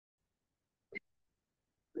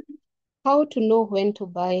How to know when to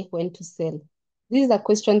buy, when to sell? This is a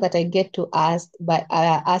question that I get to asked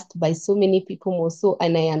by so many people more so,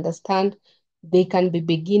 and I understand they can be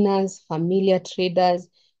beginners, familiar traders,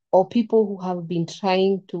 or people who have been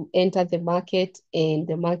trying to enter the market and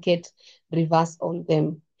the market reverse on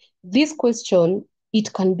them. This question,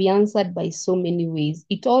 it can be answered by so many ways.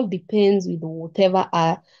 It all depends with whatever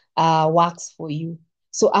works for you.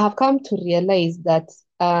 So I have come to realize that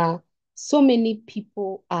so many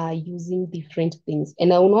people are using different things.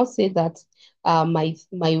 And I will not say that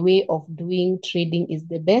my way of doing trading is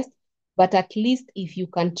the best, but at least if you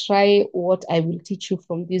can try what I will teach you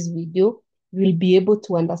from this video, you'll be able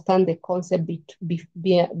to understand the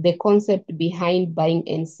the concept behind buying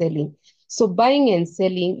and selling. So buying and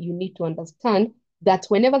selling, you need to understand that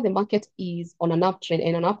whenever the market is on an uptrend,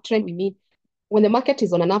 and an uptrend we mean when the market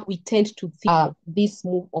is on an up, we tend to see this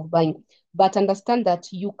move of buying. But understand that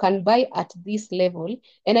you can buy at this level.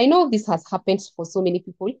 And I know this has happened for so many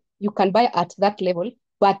people. You can buy at that level,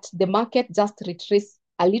 but the market just retraces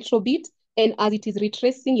a little bit. And as it is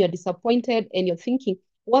retracing, you're disappointed and you're thinking,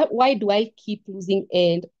 why do I keep losing?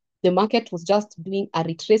 And the market was just doing a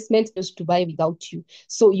retracement just to buy without you.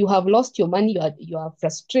 So you have lost your money, you are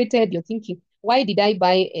frustrated, you're thinking, why did I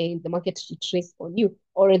buy and the market retrace on you?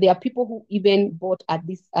 Or there are people who even bought at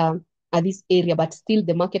this area, but still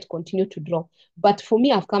the market continued to drop. But for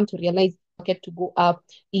me, I've come to realize market to go up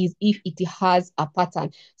is if it has a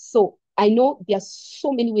pattern. So I know there are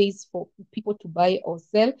so many ways for people to buy or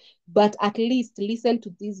sell, but at least listen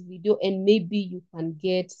to this video and maybe you can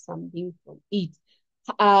get something from it.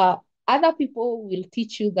 Uh, Other people will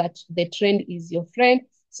teach you that the trend is your friend.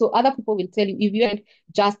 So other people will tell you if you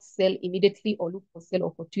just sell immediately or look for sell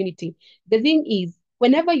opportunity. The thing is,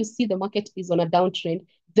 whenever you see the market is on a downtrend,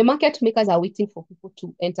 the market makers are waiting for people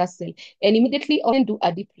to enter sell and immediately often do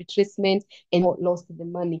a deep retracement and lost the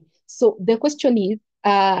money. So the question is,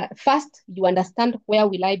 first, you understand where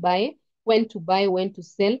will I buy, when to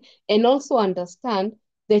sell, and also understand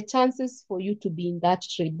the chances for you to be in that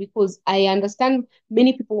trade because I understand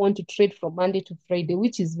many people want to trade from Monday to Friday,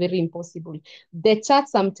 which is very impossible. The chart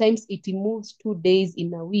sometimes it moves 2 days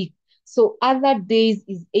in a week. So other days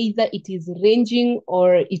is either it is ranging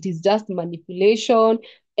or it is just manipulation,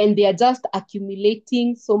 and they are just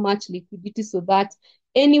accumulating so much liquidity so that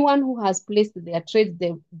anyone who has placed their trades,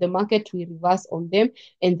 the market will reverse on them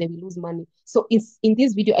and they will lose money. So in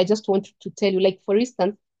this video, I just want to tell you, like for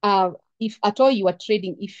instance, if at all you are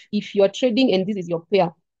trading, if you are trading and this is your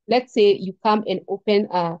pair, let's say you come and open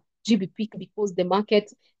a GBP because the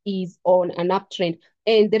market is on an uptrend.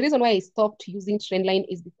 And the reason why I stopped using trend line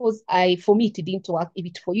is because for me, it didn't work. If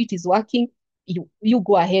it for you, it is working, you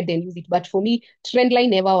go ahead and use it. But for me, trend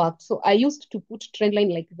line never worked. So I used to put trend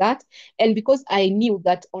line like that. And because I knew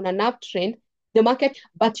that on an uptrend, the market,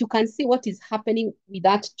 but you can see what is happening with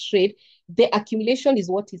that trade. The accumulation is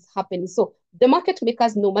what is happening. So the market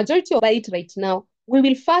makers know majority of it right now. We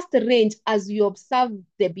will first range as we observe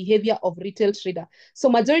the behavior of retail trader. So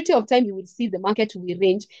majority of time you will see the market will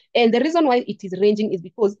range. And the reason why it is ranging is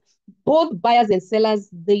because both buyers and sellers,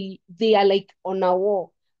 they are like on a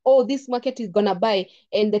war. Oh, this market is gonna buy.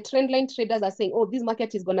 And the trend line traders are saying, oh, this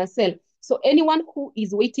market is gonna sell. So anyone who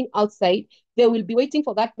is waiting outside, they will be waiting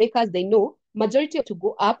for that because they know majority to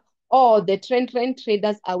go up, or the trend line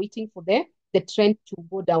traders are waiting for the trend to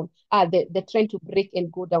go down, the trend to break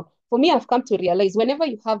and go down. For me, I've come to realize whenever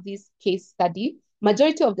you have this case study,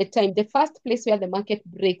 majority of the time, the first place where the market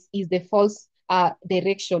breaks is the false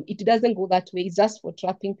direction. It doesn't go that way. It's just for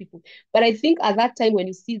trapping people. But I think at that time, when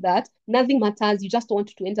you see that, nothing matters. You just want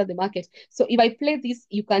to enter the market. So if I play this,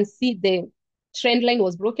 you can see the trend line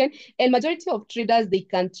was broken, and majority of traders, they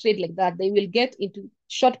can trade like that. They will get into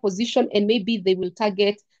short position and maybe they will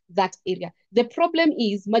target that area. The problem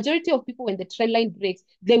is majority of people when the trend line breaks,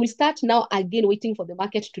 they will start now again waiting for the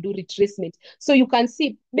market to do retracement. So you can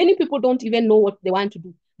see many people don't even know what they want to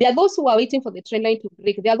do. There are those who are waiting for the trend line to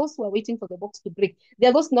break. There are those who are waiting for the box to break. There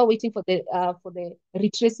are those now waiting for the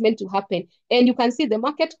retracement to happen. And you can see the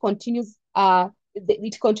market continues.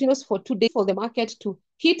 It continues for 2 days for the market to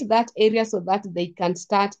hit that area so that they can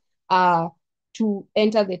start to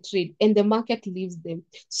enter the trade, and the market leaves them.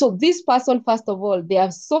 So this person, first of all, they are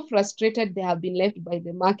so frustrated they have been left by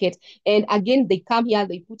the market. And again, they come here,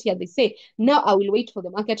 they put here, they say, now I will wait for the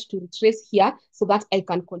market to retrace here so that I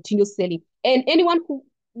can continue selling. And anyone who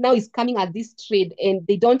now is coming at this trade and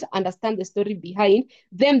they don't understand the story behind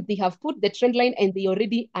them, they have put the trend line and they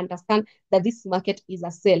already understand that this market is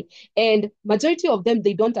a sell. And majority of them,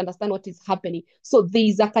 they don't understand what is happening. So there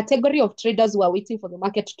is a category of traders who are waiting for the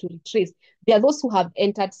market to retrace. There are those who have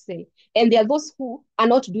entered sell, and there are those who are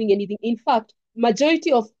not doing anything. In fact,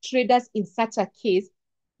 majority of traders in such a case,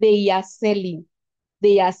 they are selling.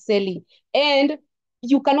 They are selling. And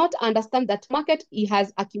you cannot understand that market it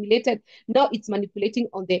has accumulated. Now it's manipulating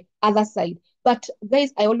on the other side. But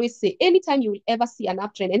guys, I always say, anytime you will ever see an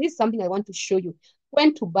uptrend, and this is something I want to show you,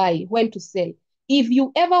 when to buy, when to sell. If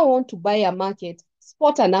you ever want to buy a market,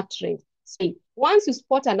 spot an uptrend. So once you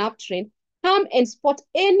spot an uptrend, come and spot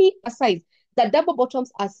any size. The double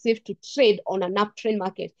bottoms are safe to trade on an uptrend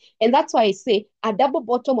market. And that's why I say a double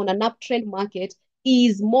bottom on an uptrend market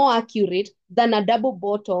is more accurate than a double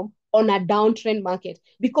bottom on a downtrend market,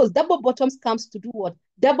 because double bottoms comes to do what?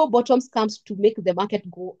 Double bottoms comes to make the market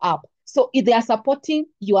go up. So if they're supporting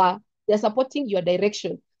your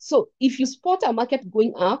direction. So if you spot a market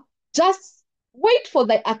going up, just wait for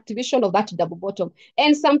the activation of that double bottom.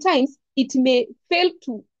 And sometimes it may fail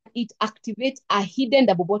to it activate a hidden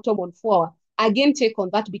double bottom on 4 hour. Again, check on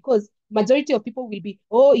that, because majority of people will be,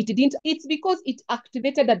 oh, it didn't. It's because it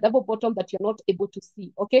activated a double bottom that you're not able to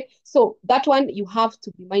see. Okay. So that one, you have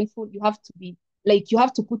to be mindful. You have to be like, you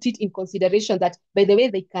have to put it in consideration that, by the way,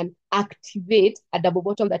 they can activate a double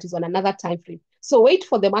bottom that is on another time frame. So wait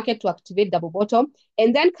for the market to activate double bottom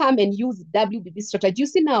and then come and use WBB strategy. You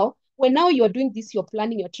see now, when now you're doing this, you're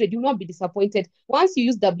planning your trade, you'll not be disappointed. Once you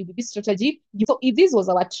use WBB strategy, so if this was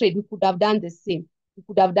our trade, we could have done the same. We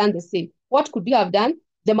could have done the same. What could we have done?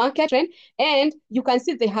 The market trend, and you can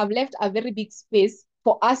see they have left a very big space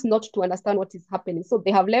for us not to understand what is happening. So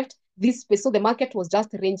they have left this space. So the market was just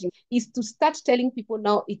ranging. Is to start telling people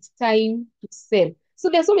now it's time to sell. So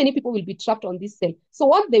there are so many people will be trapped on this sell. So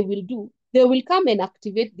what they will do, they will come and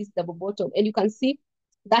activate this double bottom, and you can see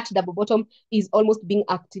that double bottom is almost being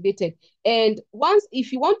activated. And once,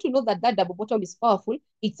 if you want to know that that double bottom is powerful,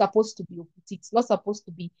 it's supposed to be, it's not supposed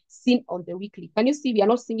to be seen on the weekly. Can you see we are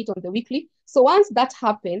not seeing it on the weekly? So once that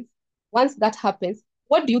happens,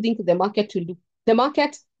 what do you think the market will do? The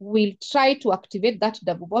market will try to activate that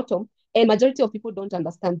double bottom, and majority of people don't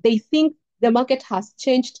understand. They think the market has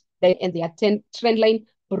changed and their trend line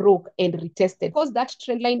broke and retested. Because that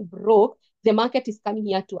trend line broke, the market is coming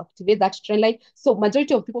here to activate that trend line. So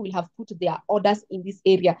majority of people will have put their orders in this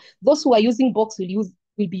area. Those who are using box will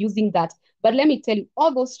be using that. But let me tell you,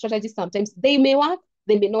 all those strategies sometimes they may work,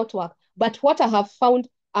 they may not work. But what I have found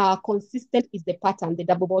consistent is the pattern, the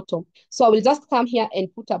double bottom. So I will just come here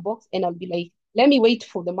and put a box, and I'll be like, let me wait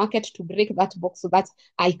for the market to break that box so that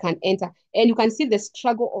I can enter. And you can see the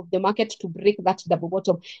struggle of the market to break that double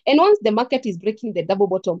bottom. And once the market is breaking the double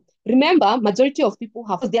bottom, remember, majority of people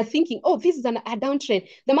they're thinking, oh, this is a downtrend.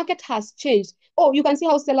 The market has changed. Oh, you can see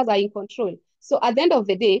how sellers are in control. So at the end of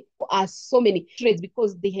the day, there are so many trades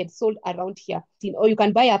because they had sold around here. Or you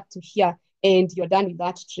can buy up to here and you're done with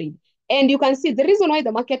that trade. And you can see the reason why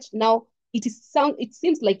the market now it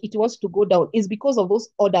seems like it wants to go down is because of those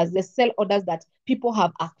orders, the sell orders that people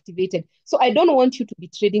have activated. So I don't want you to be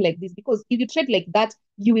trading like this, because if you trade like that,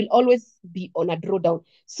 you will always be on a drawdown.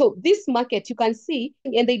 So this market, you can see,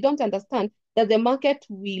 and they don't understand that the market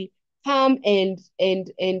will come and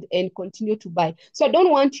continue to buy. So I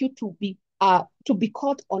don't want you to be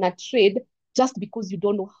caught on a trade just because you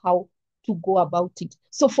don't know how to go about it.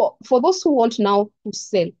 So for those who want now to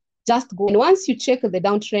sell, just go. And once you check the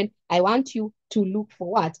downtrend, I want you to look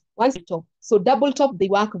for what? Once top. So double top, they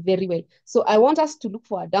work very well. So I want us to look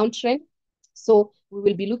for a downtrend. So we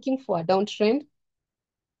will be looking for a downtrend.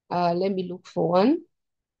 Let me look for one.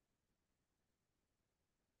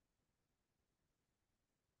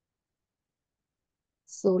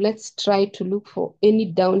 So let's try to look for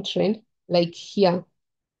any downtrend like here.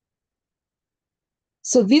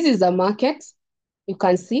 So this is a market. You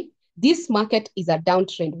can see this market is a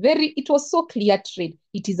downtrend. It was so clear trade.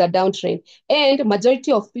 It is a downtrend. And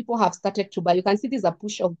majority of people have started to buy. You can see this is a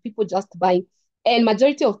push of people just buying. And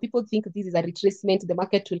majority of people think this is a retracement. The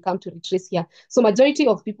market will come to retrace here. So majority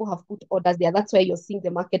of people have put orders there. That's why you're seeing the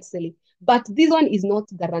market selling. But this one is not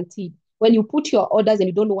guaranteed. When you put your orders and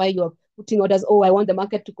you don't know why you're putting orders, oh, I want the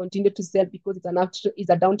market to continue to sell because it's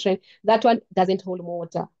a downtrend, that one doesn't hold more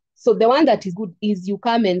water. So the one that is good is you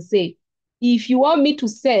come and say, if you want me to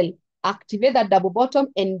sell, activate that double bottom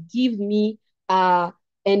and give me a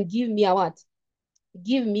what?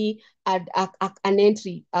 Give me an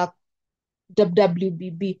entry,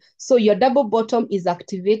 WBB. So your double bottom is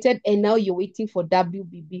activated and now you're waiting for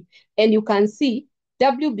WBB. And you can see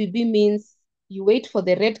WBB means you wait for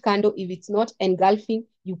the red candle. If it's not engulfing,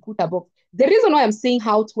 you put a box. The reason why I'm saying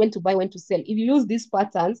when to buy, when to sell, if you use these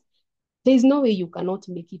patterns, there's no way you cannot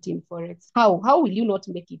make it in Forex. How will you not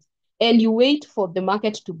make it? And you wait for the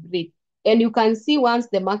market to break. And you can see once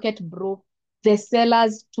the market broke, the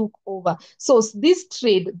sellers took over. So this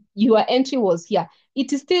trade, your entry was here.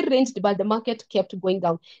 It is still ranged, but the market kept going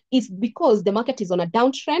down. It's because the market is on a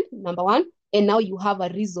downtrend, number one, and now you have a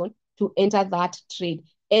reason to enter that trade.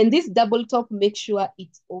 And this double top, make sure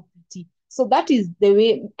it's OPT. So that is the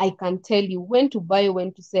way I can tell you when to buy,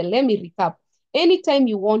 when to sell. Let me recap. Anytime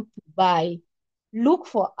you want to buy, look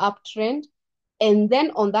for uptrend, and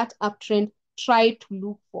then on that uptrend, try to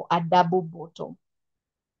look for a double bottom.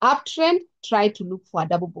 Uptrend, try to look for a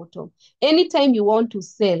double bottom. Anytime you want to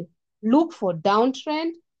sell, look for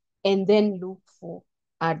downtrend and then look for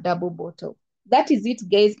a double bottom. That is it,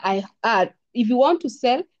 guys. If you want to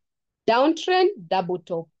sell, downtrend, double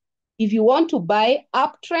top. If you want to buy,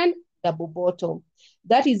 uptrend, double bottom.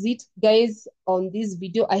 That is it, guys, on this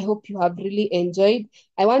video. I hope you have really enjoyed.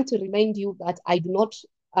 I want to remind you that I do not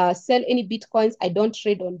sell any Bitcoins. I don't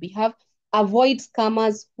trade on behalf. Avoid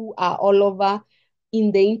scammers who are all over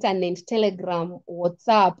in the internet, Telegram,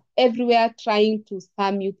 WhatsApp, everywhere trying to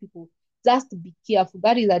scam you people. Just be careful.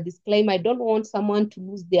 That is a disclaimer. I don't want someone to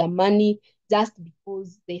lose their money just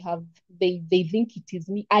because they think it is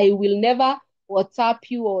me. I will never WhatsApp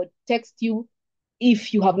you or text you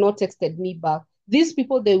if you have not texted me back. These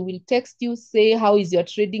people, they will text you, say, how is your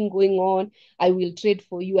trading going on? I will trade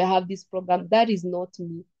for you. I have this program. That is not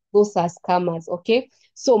me. Those are scammers, okay?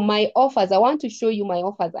 So my offers, I want to show you my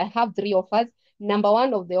offers. I have 3 offers. Number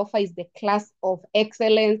one of the offer is the class of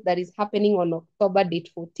excellence that is happening on October date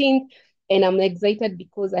 14th. And I'm excited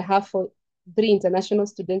because I have 3 international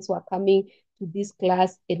students who are coming to this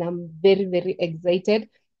class, and I'm very, very excited.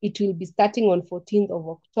 It will be starting on 14th of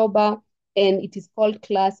October, and it is called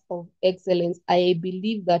Class of Excellence. I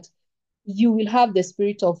believe that you will have the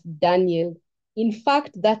spirit of Daniel. In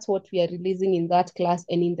fact, that's what we are releasing in that class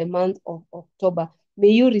and in the month of October.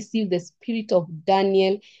 May you receive the spirit of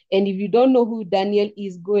Daniel. And if you don't know who Daniel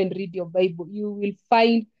is, go and read your Bible. You will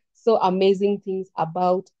find so amazing things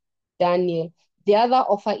about Daniel. The other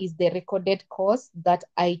offer is the recorded course that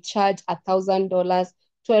I charge $1,000,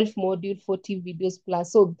 12 module, 40 videos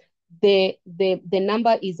plus. So the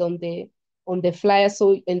number is on the flyer,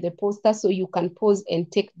 so in the poster, so you can pause and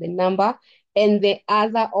take the number. And the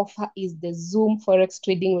other offer is the Zoom Forex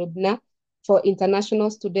trading webinar for international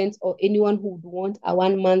students or anyone who would want a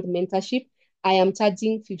 1-month mentorship. I am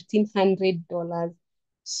charging $1,500.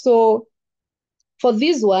 So for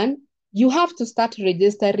this one, you have to start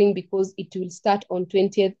registering because it will start on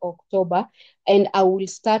 20th October. And I will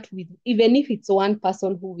start with, even if it's one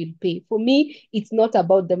person who will pay. For me, it's not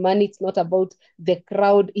about the money. It's not about the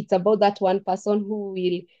crowd. It's about that one person who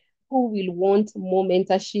will want more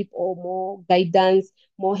mentorship or more guidance,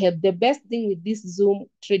 more help. The best thing with this Zoom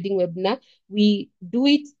trading webinar, we do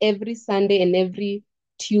it every Sunday and every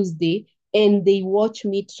Tuesday, and they watch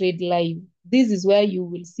me trade live. This is where you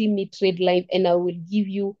will see me trade live, and I will give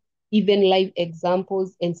you even live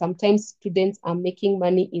examples. And sometimes students are making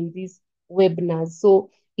money in these webinars.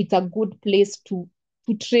 So it's a good place to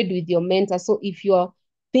trade with your mentor. So if you're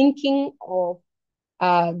thinking of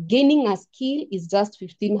gaining a skill, is just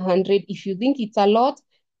 1,500. If you think it's a lot,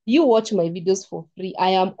 you watch my videos for free.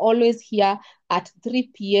 I am always here at 3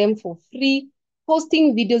 p.m. for free,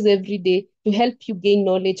 posting videos every day to help you gain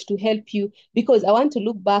knowledge, to help you, because I want to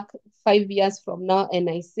look back 5 years from now and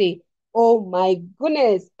I say, oh my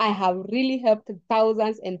goodness, I have really helped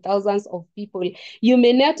thousands and thousands of people. You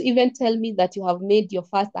may not even tell me that you have made your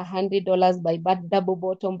first $100 by double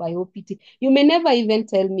bottom by OPT. You may never even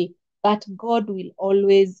tell me, but God will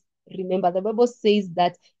always remember. The Bible says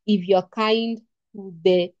that if you're kind to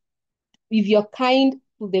the if you're kind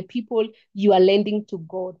to the people, you are lending to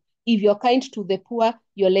God. If you're kind to the poor,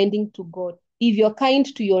 you're lending to God. If you're kind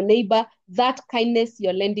to your neighbor, that kindness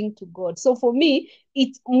you're lending to God. So for me,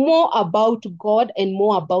 it's more about God and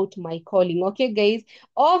more about my calling. Okay, guys,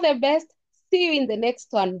 all the best. See you in the next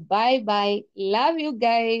one. Bye bye. Love you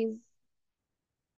guys.